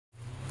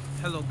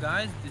Hello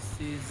guys, this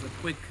is a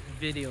quick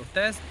video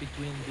test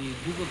between the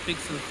Google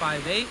Pixel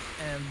 5a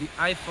and the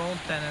iPhone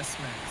XS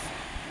Max.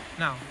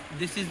 Now,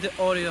 this is the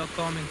audio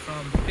coming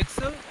from the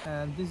Pixel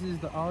and this is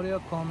the audio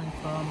coming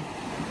from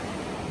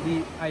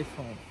the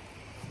iPhone.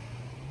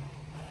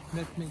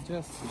 Let me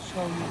just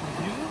show you the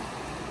view.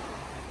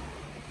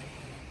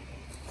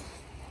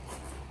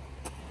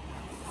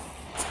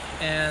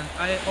 And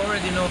I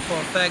already know for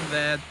a fact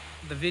that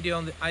the video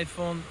on the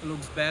iPhone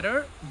looks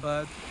better,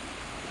 but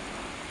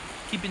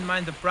keep in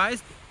mind the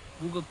price.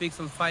 Google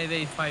Pixel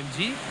 5a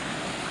 5G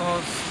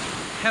costs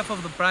half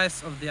of the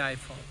price of the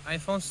iPhone.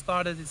 iPhone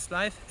started its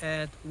life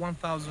at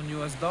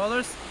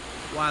 $1,000,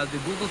 while the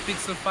Google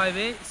Pixel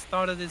 5a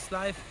started its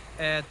life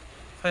at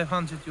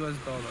 $500.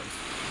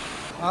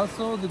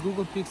 Also, the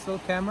Google Pixel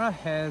camera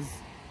has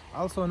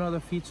also another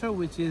feature,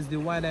 which is the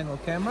wide-angle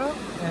camera,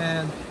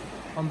 and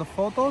on the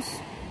photos,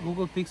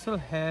 Google Pixel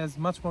has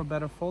much more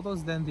better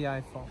photos than the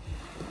iPhone.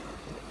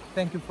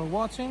 Thank you for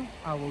watching.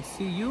 I will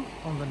see you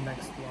on the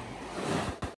next one.